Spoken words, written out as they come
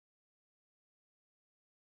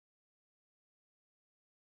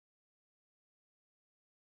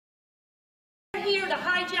here to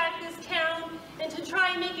hijack this town and to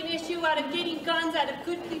try and make an issue out of getting guns out of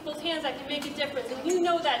good people's hands that can make a difference. And you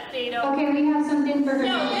know that, Beto. Okay, we have something for her.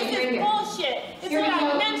 No, this is bullshit. It's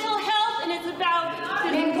about mental health and it's about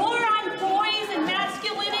this war on boys and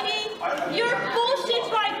masculinity. You're bullshit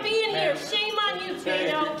by being here. Shame on you,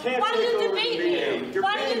 Beto. Why don't you debate me?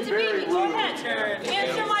 Why don't you debate me? Go ahead.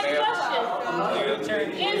 Answer my question.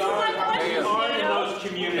 Answer my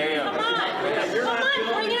question, Beto. Come on. Come on,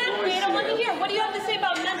 bring it up, Beto. Let me hear. What do you have to say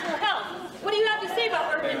about mental health? What do you have to say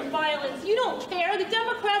about urban violence? You don't care. The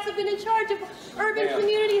Democrats have been in charge of urban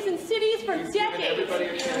communities and cities for decades. The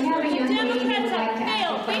Democrats have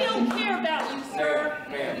failed. They don't care about you, sir.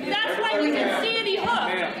 That's why he's in Sandy Hook.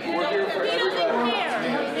 He doesn't care.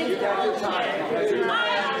 It's bullshit.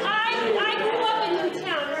 I grew up in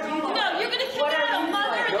Newtown. No, you're going to kick out a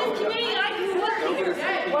mother in this community. I grew up here.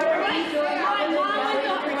 What are we doing? My mom and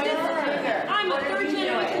daughter participate. I'm a third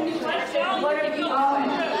generation Newtown. What are you doing?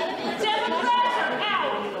 Democrats are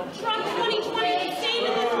out. Trump 2020 is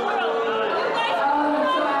saving this world. You guys are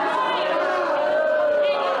right. And you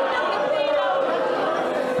know it, Beto.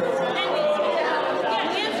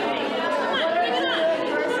 Yeah, answer me. Come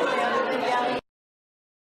on, bring it on.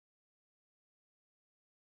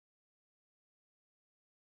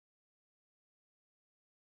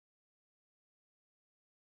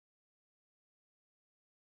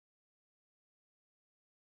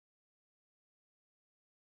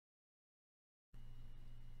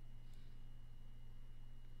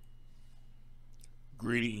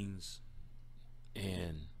 Greetings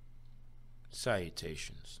and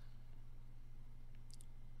salutations.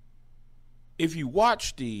 If you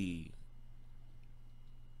watch the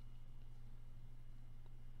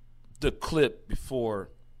clip before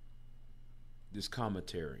this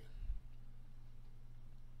commentary,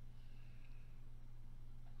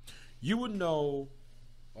 you would know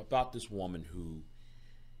about this woman who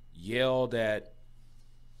yelled at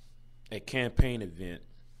a campaign event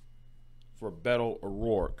for Beto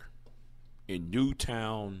O'Rourke in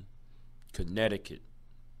Newtown, Connecticut,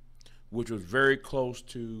 which was very close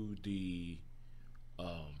to the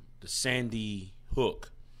Sandy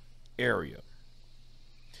Hook area.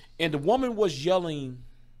 And the woman was yelling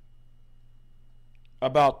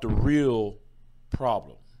about the real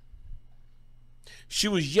problem. She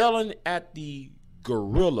was yelling at the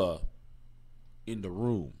gorilla in the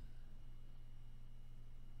room.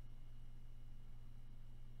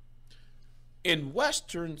 In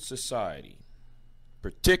Western society,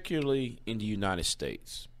 particularly in the United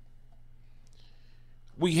States,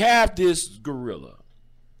 we have this gorilla,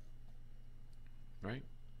 right?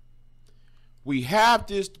 We have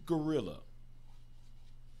this gorilla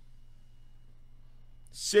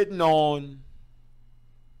sitting on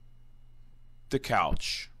the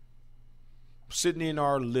couch, sitting in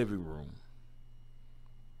our living room,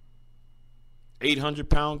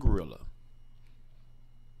 800-pound gorilla.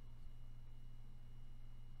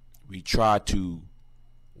 We try to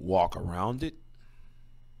walk around it.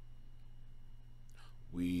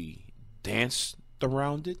 We dance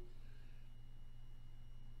around it.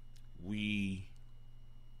 We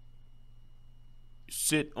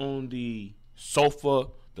sit on the sofa,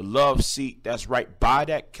 the love seat that's right by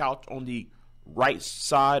that couch on the right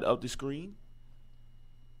side of the screen.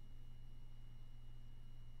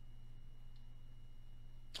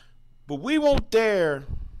 But we won't dare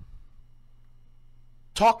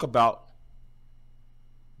talk about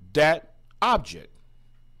that object,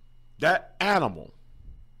 that animal,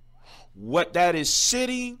 what that is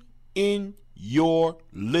sitting in your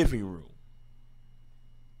living room.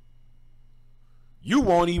 You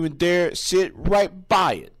won't even dare sit right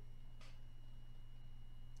by it.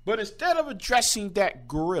 But instead of addressing that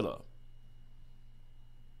gorilla,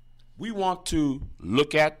 we want to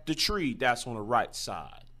look at the tree that's on the right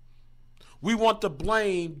side. We want to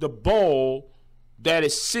blame the bowl that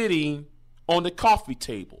is sitting on the coffee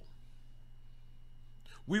table.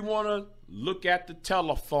 We want to look at the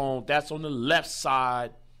telephone that's on the left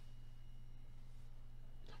side.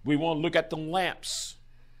 We want to look at the lamps.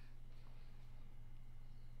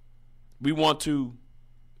 We want to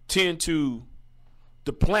tend to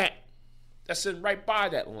the plant that's sitting right by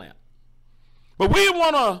that lamp. But we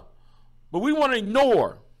want to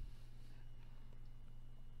ignore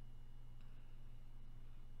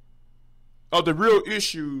of the real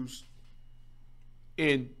issues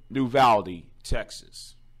in Uvalde,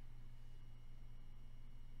 Texas.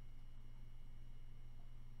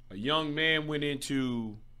 A young man went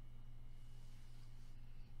into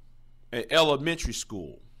an elementary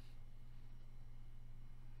school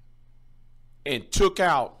and took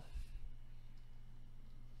out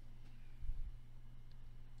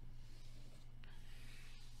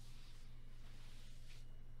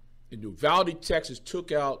Uvalde, Texas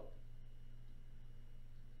took out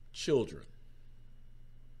children.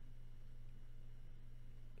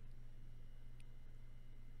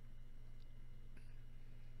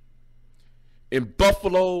 In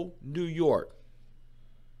Buffalo, New York,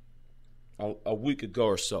 a week ago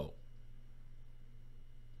or so,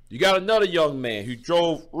 you got another young man who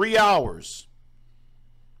drove 3 hours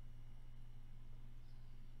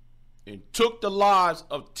and took the lives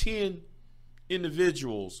of 10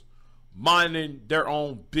 individuals minding their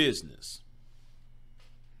own business.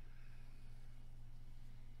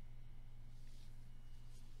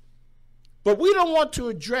 But we don't want to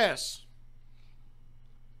address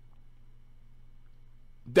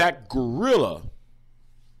that gorilla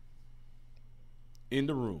in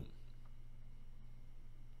the room.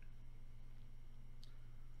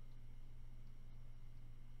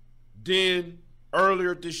 Then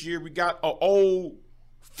earlier this year, we got an old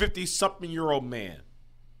 50-something-year-old man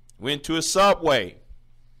went to a Subway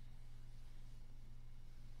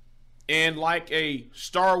and, like a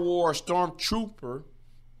Star Wars stormtrooper,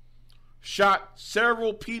 shot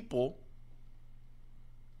several people,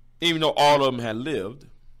 even though all of them had lived.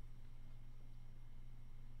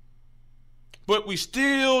 But we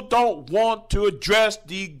still don't want to address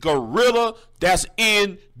the gorilla that's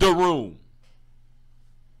in the room.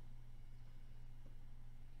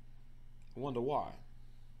 I wonder why.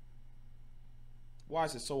 Why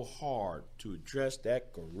is it so hard to address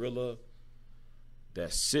that gorilla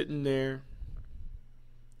that's sitting there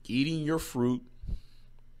eating your fruit,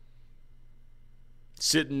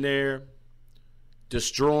 sitting there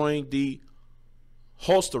destroying the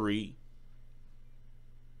upholstery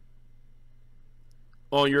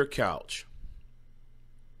on your couch?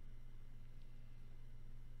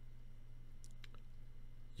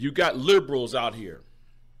 You got liberals out here.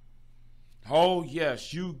 Oh,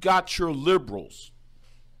 yes, you got your liberals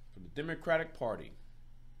from the Democratic Party.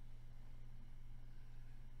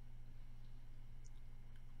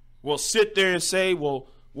 Will sit there and say, well,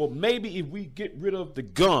 maybe if we get rid of the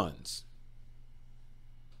guns,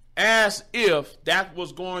 as if that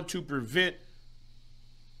was going to prevent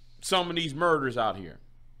some of these murders out here.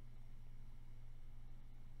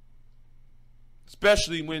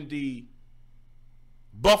 Especially when the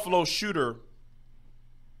Buffalo shooter,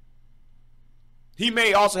 he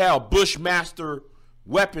may also have a Bushmaster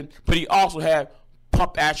weapon, but he also had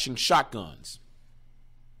pump-action shotguns.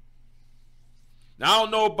 Now, I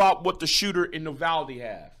don't know about what the shooter in Uvalde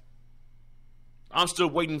have. I'm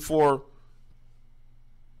still waiting for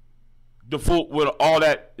the full, with all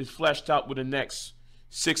that is fleshed out with the next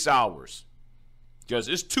 6 hours. Because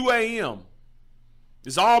it's 2 a.m.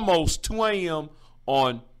 It's almost 2 a.m.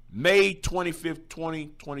 on May 25th,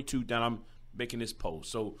 2022, that I'm making this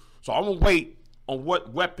post. So I'm going to wait on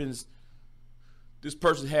what weapons this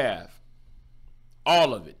person have.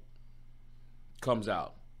 All of it comes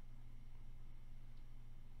out.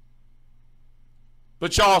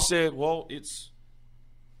 But y'all said, well, it's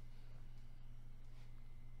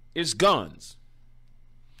guns.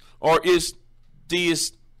 Or it's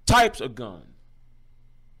these types of guns.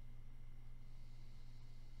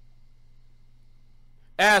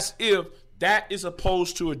 As if that is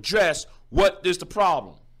supposed to address what is the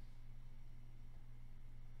problem.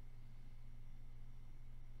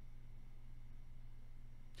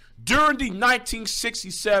 During the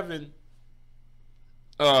 1967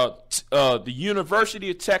 the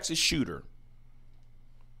University of Texas shooter,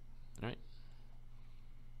 right?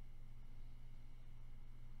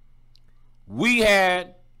 We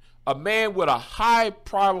had a man with a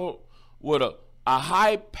high-powered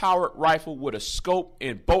rifle with a scope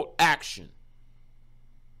and bolt action.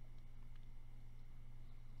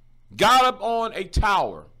 Got up on a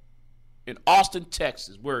tower in Austin,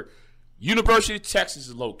 Texas, where University of Texas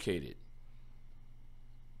is located.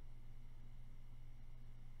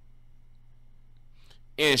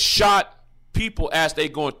 And shot people as they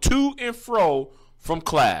going to and fro from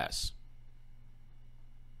class.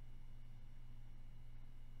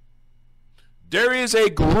 There is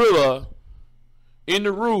a gorilla in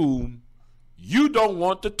the room you don't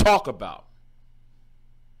want to talk about.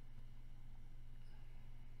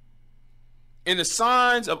 And the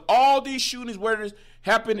signs of all these shootings, whether it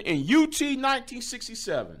happened in UT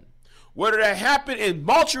 1967, whether that happened in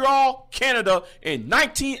Montreal, Canada in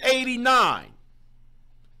 1989,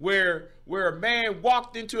 where a man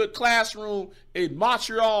walked into a classroom in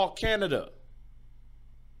Montreal, Canada,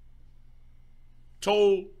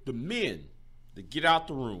 told the men to get out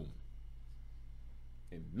the room,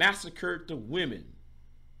 and massacred the women.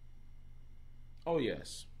 Oh,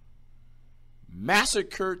 yes.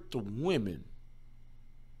 Massacred the women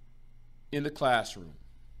in the classroom.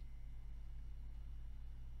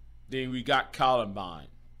 Then we got Columbine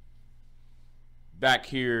back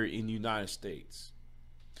here in the United States.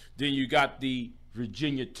 Then you got the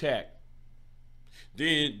Virginia Tech.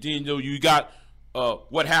 Then you got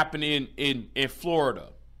what happened in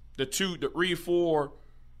Florida. The 3 or 4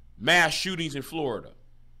 mass shootings in Florida.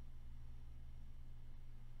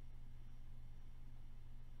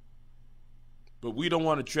 But we don't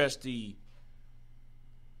want to address the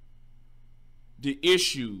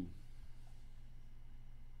issue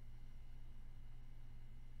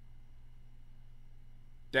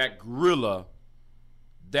that gorilla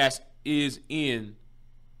that is in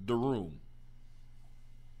the room.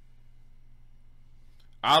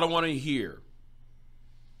 I don't want to hear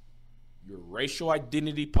your racial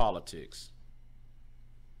identity politics.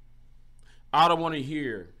 I don't want to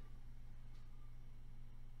hear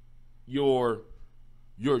your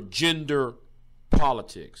gender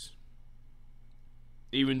politics.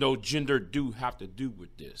 Even though gender do have to do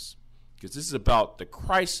with this. Because this is about the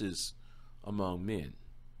crisis among men.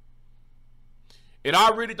 And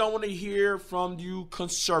I really don't want to hear from you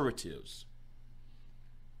conservatives.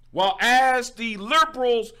 While as the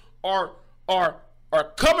liberals are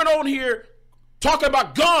coming on here talking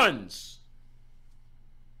about guns,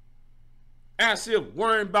 as if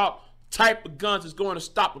worrying about type of guns is going to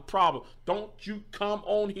stop the problem. Don't you come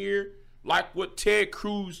on here like what Ted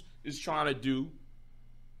Cruz is trying to do.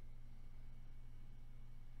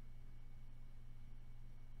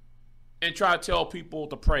 And try to tell people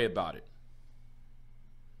to pray about it.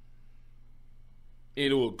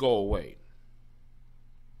 It will go away.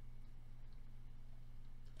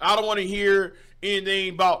 I don't want to hear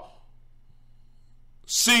anything about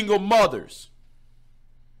single mothers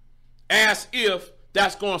as if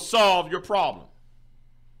that's going to solve your problem.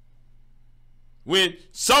 When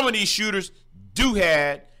some of these shooters do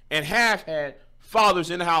had and have had fathers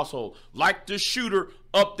in the household. Like the shooter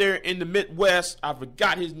up there in the Midwest. I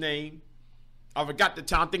forgot his name. I forgot the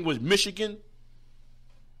town. I think it was Michigan.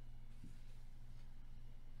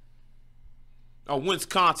 Or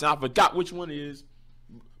Wisconsin. I forgot which one it is.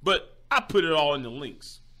 But I put it all in the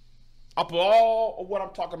links. I'll put all of what I'm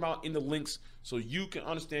talking about in the links so you can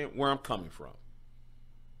understand where I'm coming from.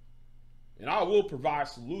 And I will provide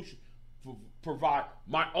provide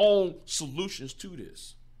my own solutions to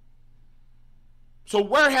this. So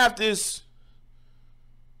where have this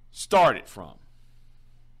started from?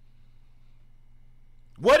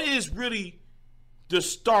 What is really the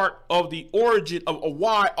start of the origin of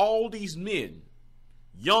why all these men,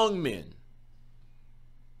 young men,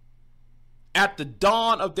 at the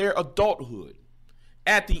dawn of their adulthood,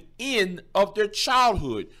 at the end of their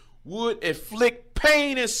childhood, would inflict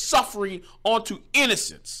pain and suffering onto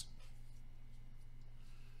innocents?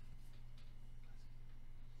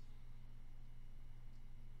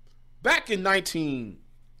 Back in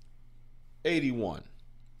 1981,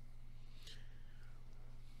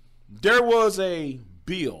 there was a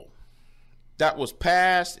bill that was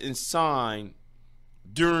passed and signed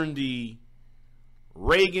during the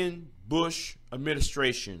Reagan-Bush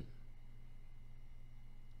administration,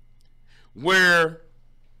 where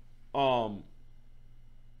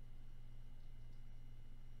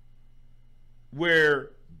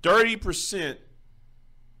 30%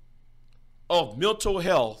 of mental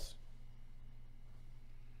health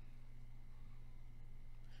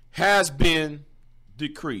has been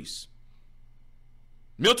decreased.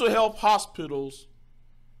 Mental health hospitals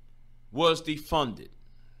was defunded.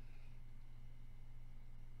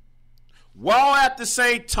 While at the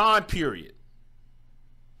same time period,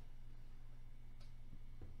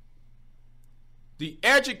 the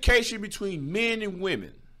education between men and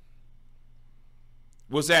women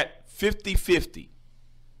was at 50-50.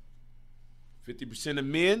 50% of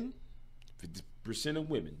men, 50% of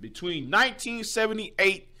women. Between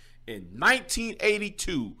 1978 and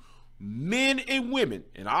 1982, men and women,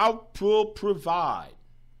 and I will provide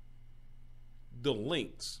the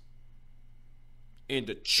links and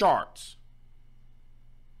the charts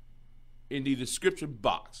in the description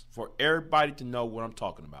box for everybody to know what I'm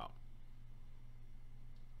talking about.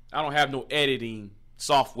 I don't have no editing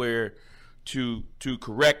software to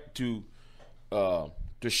correct to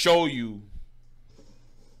show you.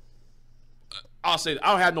 I'll say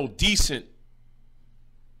I don't have no decent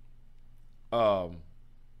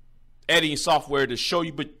editing software to show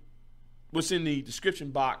you, but what's in the description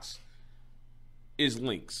box is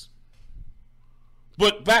links.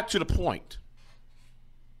 But back to the point.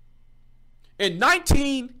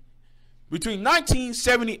 Between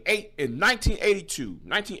 1978 and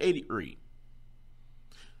 1983,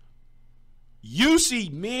 you see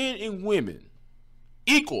men and women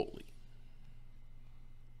equally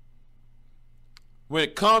when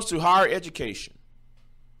it comes to higher education,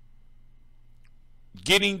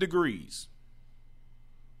 getting degrees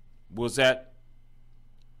was at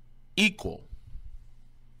equal,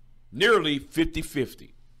 nearly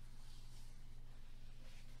 50-50.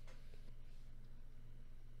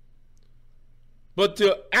 But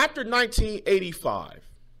after 1985,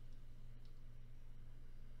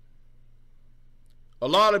 a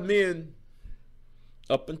lot of men,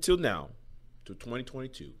 up until now, to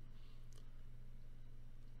 2022,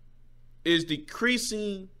 is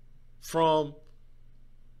decreasing from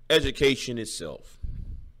education itself.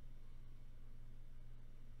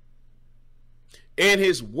 And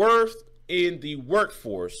his worth in the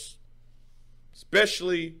workforce,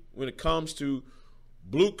 especially when it comes to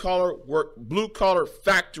blue collar work, blue collar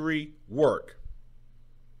factory work,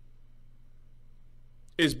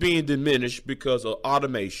 is being diminished because of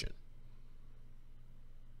automation.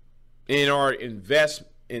 In our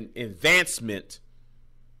advancement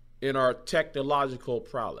in our technological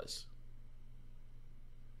prowess.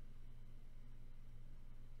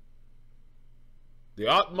 The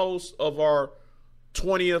utmost of our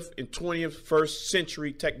 20th and 21st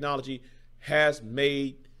century technology has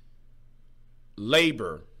made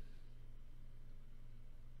labor,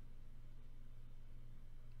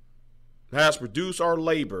 has reduced our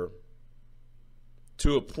labor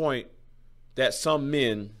to a point that some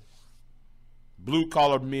men, blue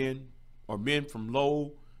collar men, or men from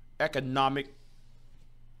low economic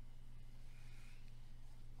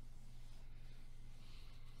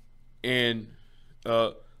and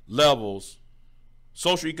levels,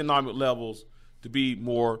 socioeconomic levels, to be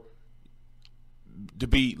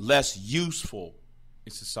less useful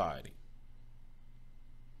in society.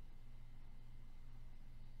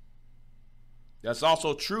 That's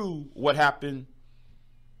also true what happened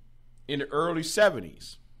in the early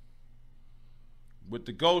 70s with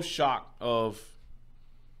the ghost shock of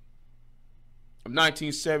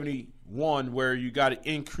 1971, where you got an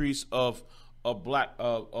increase of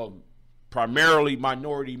primarily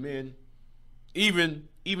minority men, even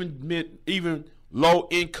low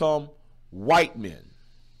income white men,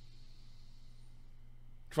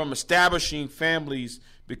 from establishing families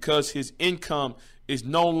because his income is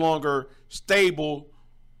no longer stable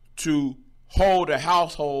to hold a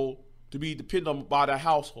household, to be dependent by the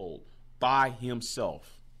household by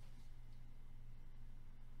himself.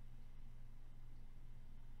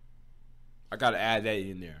 I got to add that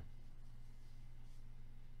in there.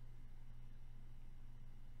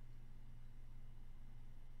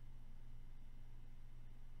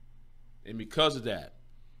 And because of that,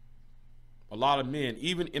 a lot of men,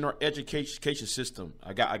 even in our education system,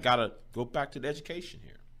 I gotta go back to the education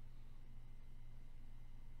here.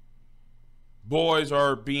 Boys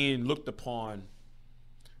are being looked upon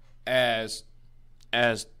as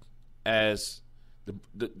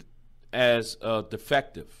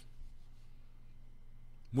defective.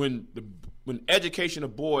 When education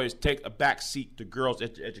of boys take a back seat to girls'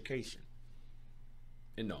 education.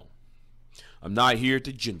 And no, I'm not here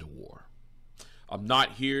to gender war. I'm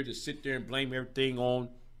not here to sit there and blame everything on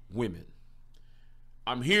women.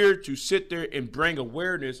 I'm here to sit there and bring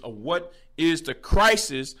awareness of what is the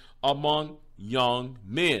crisis among young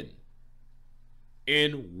men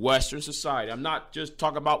in Western society. I'm not just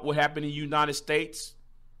talking about what happened in the United States.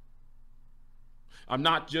 I'm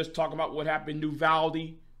not just talking about what happened in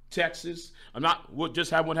Uvalde, Texas. I'm not what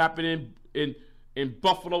happened in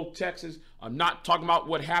Buffalo, Texas. I'm not talking about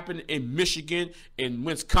what happened in Michigan, in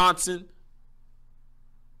Wisconsin.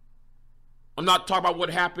 I'm not talking about what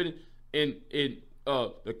happened in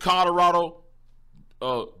the Colorado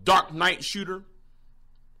Dark Knight shooter.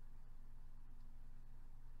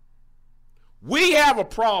 We have a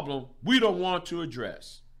problem we don't want to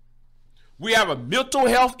address. We have a mental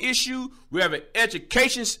health issue, we have an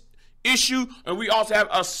education issue, and we also have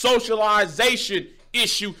a socialization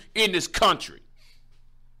issue in this country.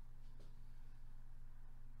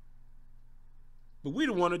 But we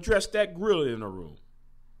don't want to address that gorilla in the room.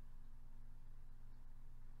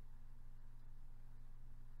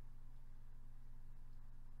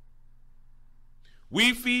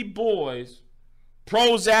 We feed boys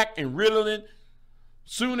Prozac and Ritalin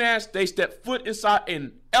soon as they step foot inside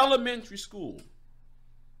an elementary school.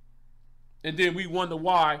 And then we wonder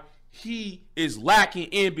why he is lacking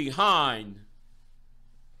in behind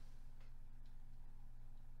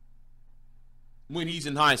when he's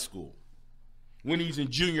in high school, when he's in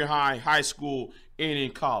junior high, high school, and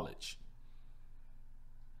in college.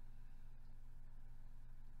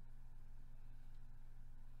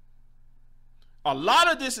 A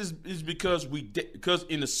lot of this is because because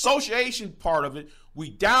in the association part of it, we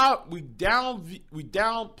downplayed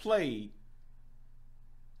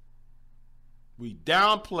we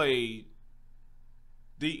downplayed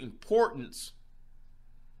the importance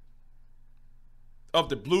of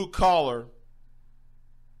the blue collar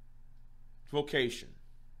vocation.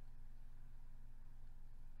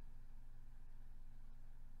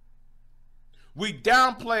 We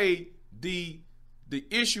downplayed the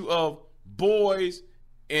issue of boys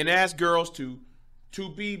and as girls to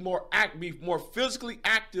be more physically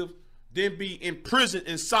active than be imprisoned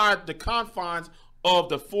inside the confines of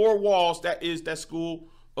the four walls that is that school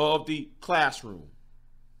of the classroom.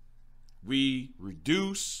 We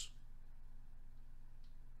reduce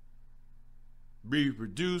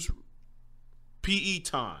PE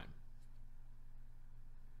time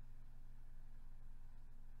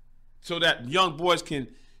so that young boys can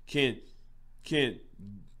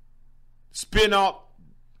spin out,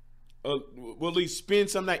 will at least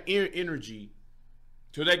spend some of that energy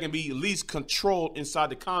so they can be at least controlled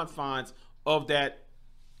inside the confines of that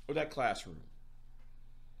classroom.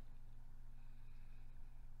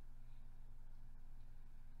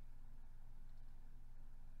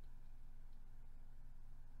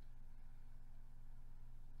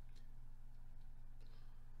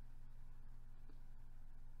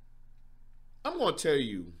 I'm going to tell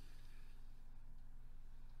you,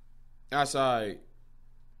 as I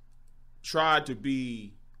tried to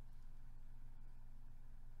be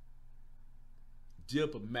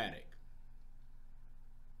diplomatic.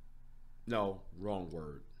 No, wrong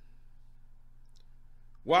word.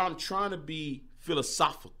 While I'm trying to be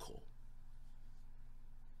philosophical,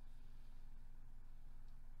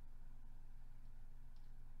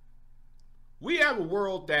 we have a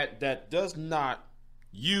world that does not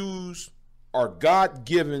use our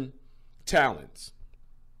God-given talents.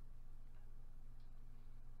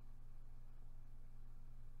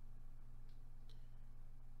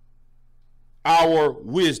 Our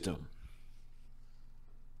wisdom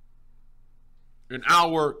and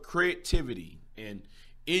our creativity and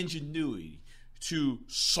ingenuity to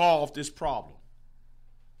solve this problem.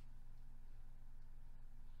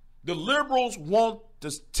 The liberals want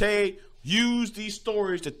to use these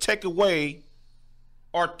stories to take away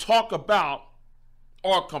or talk about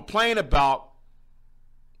or complain about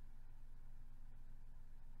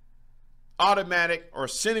automatic or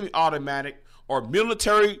semi-automatic or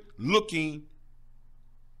military-looking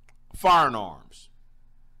firearms.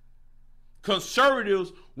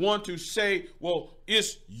 Conservatives want to say, well,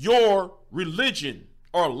 it's your religion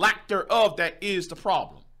or lack thereof that is the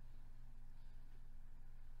problem.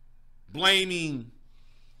 Blaming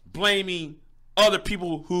other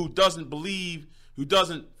people who doesn't believe, who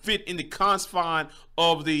doesn't fit in the confine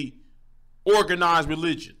of the organized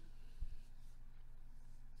religion.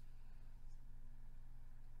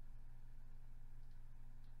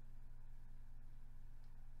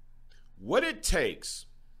 What it takes,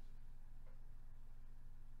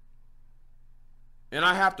 and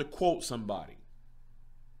I have to quote somebody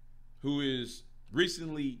who is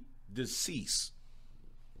recently deceased,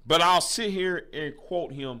 but I'll sit here and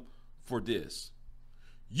quote him for this.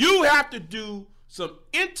 You have to do some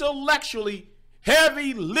intellectually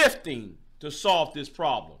heavy lifting to solve this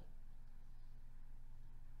problem.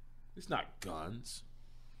 It's not guns.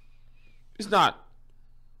 It's not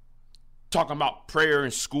talking about prayer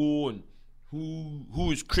in school and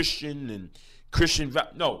who is Christian and Christian.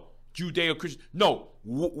 No, Judeo-Christian. No,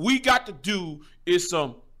 what we got to do is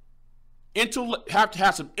have to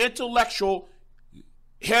have some intellectual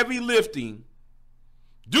heavy lifting.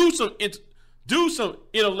 Do some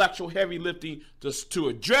intellectual heavy lifting to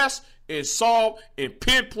address and solve and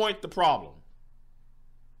pinpoint the problem.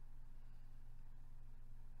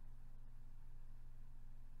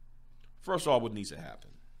 First of all, what needs to happen?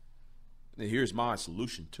 And here's my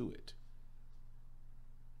solution to it.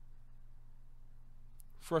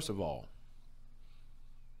 First of all,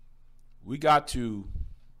 we got to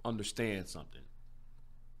understand something.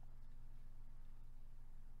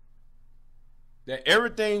 That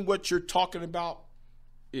everything what you're talking about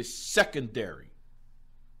is secondary.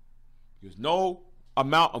 There's no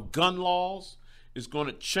amount of gun laws is going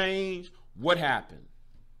to change what happened.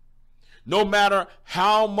 No matter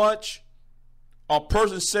how much a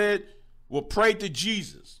person said will pray to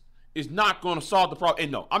Jesus, is not going to solve the problem.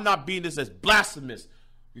 And no, I'm not being this as blasphemous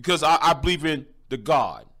because I believe in the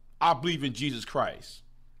God. I believe in Jesus Christ.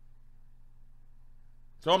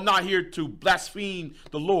 So I'm not here to blaspheme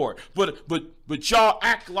the Lord. But y'all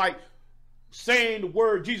act like saying the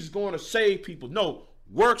word Jesus is going to save people. No,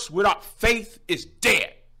 works without faith is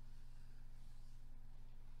dead.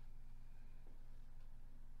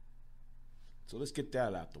 So let's get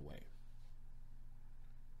that out the way.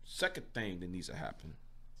 Second thing that needs to happen,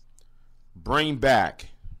 bring back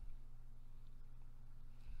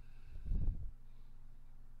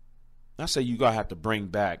I say you gotta have to bring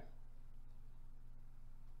back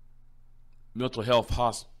mental health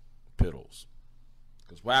hospitals.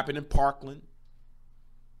 Because what happened in Parkland,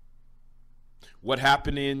 what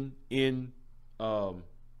happened in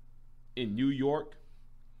New York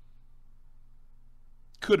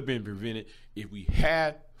could have been prevented if we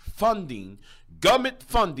had funding, government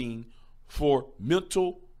funding for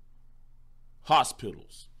mental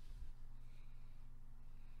hospitals.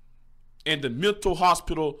 And the mental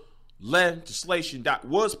hospital legislation that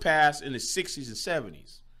was passed in the 60s and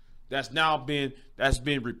 70s, that's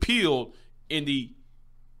been repealed in the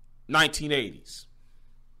 1980s.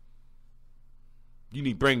 You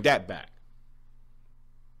need to bring that back.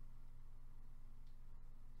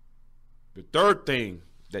 The third thing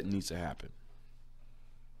that needs to happen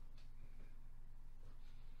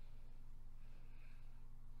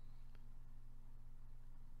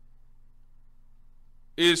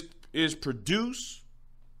is produce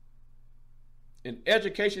an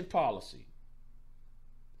education policy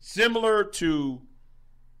similar to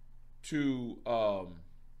Barack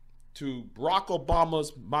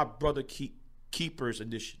Obama's My Brother Keepers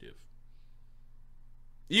initiative.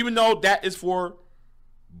 Even though that is for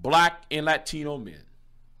Black and Latino men.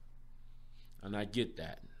 And I get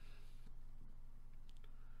that.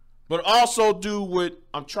 But also do what,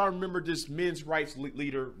 I'm trying to remember this men's rights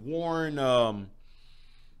leader, Warren, I'll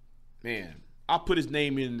put his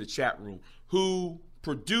name in the chat room, who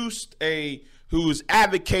is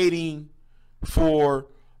advocating for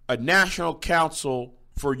a national council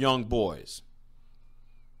for young boys.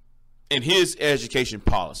 And his education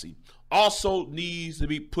policy also needs to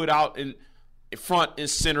be put out in front and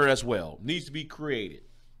center as well. Needs to be created.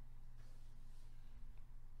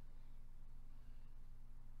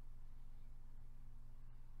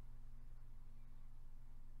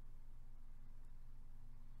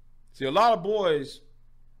 See, a lot of boys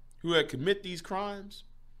who had commit these crimes,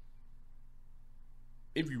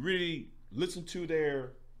 if you really listen to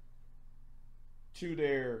their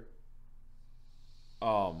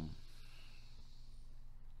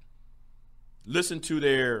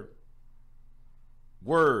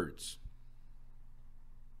words,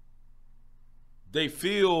 they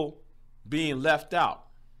feel being left out.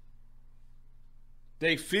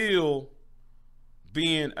 They feel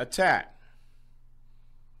being attacked.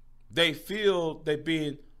 They feel they're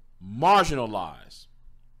being marginalized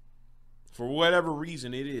for whatever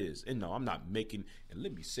reason it is. And no, I'm not making, and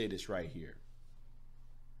let me say this right here.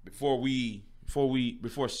 Before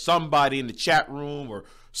somebody in the chat room or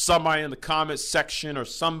somebody in the comment section or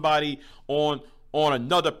somebody on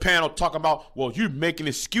another panel talking about, well, you're making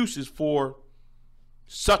excuses for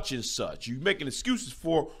such and such. You're making excuses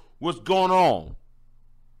for what's going on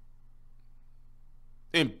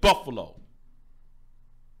in Buffalo.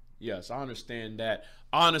 Yes, I understand that.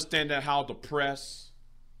 I understand that how the press,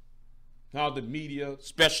 how the media,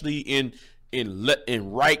 especially in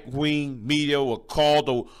right-wing media, will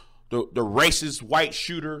call the racist white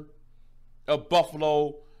shooter of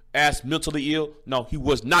Buffalo as mentally ill. No, he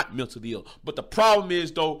was not mentally ill. But the problem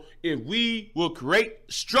is, though, if we will create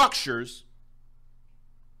structures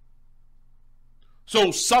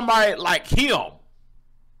so somebody like him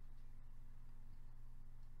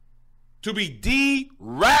to be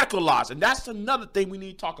de-radicalized, and that's another thing we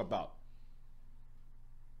need to talk about.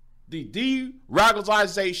 The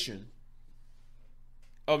de-radicalization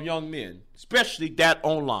of young men, especially that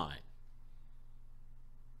online.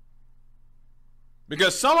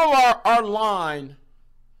 Because some of our line,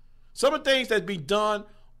 some of the things that's being done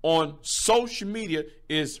on social media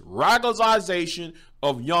is radicalization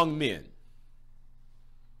of young men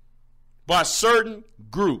by certain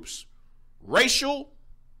groups, racial,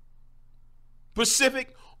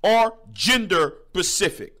 specific, or gender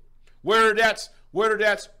specific. Whether that's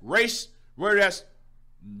race, whether that's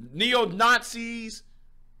neo-Nazis,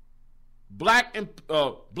 black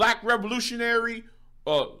revolutionary,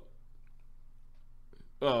 La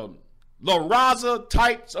Raza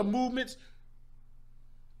types of movements,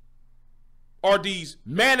 or these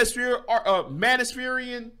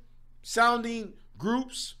Manispherian sounding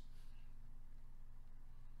groups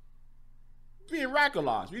being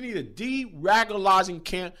radicalized. We need a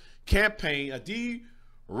de-radicalizing campaign, a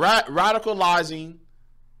de-radicalizing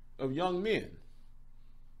of young men.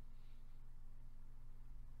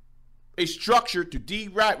 A structure to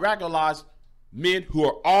de-radicalize men who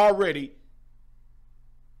are already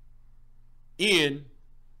in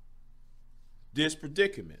this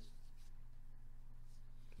predicament.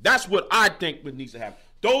 That's what I think what needs to happen.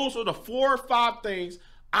 Those are the 4 or 5 things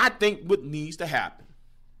I think what needs to happen.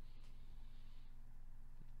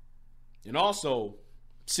 And also,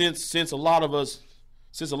 since a lot of us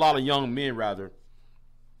since a lot of young men rather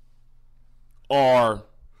are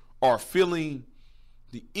feeling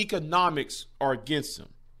the economics are against them,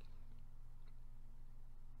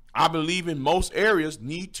 I believe in most areas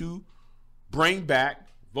need to bring back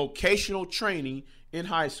vocational training in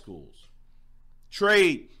high schools,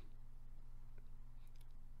 trade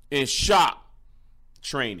and shop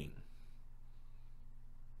training.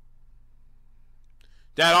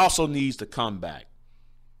 That also needs to come back.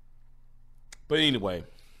 But anyway,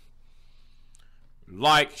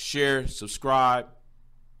 like, share, subscribe.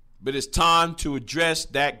 But it's time to address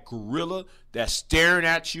that gorilla that's staring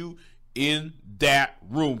at you in that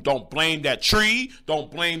room. Don't blame that tree.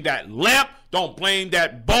 Don't blame that lamp. Don't blame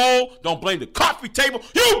that bowl. Don't blame the coffee table.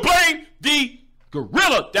 You blame the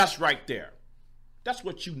gorilla that's right there. That's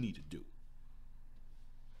what you need to do.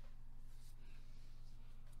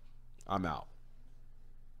 I'm out.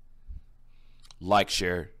 Like,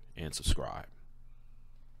 share, and subscribe.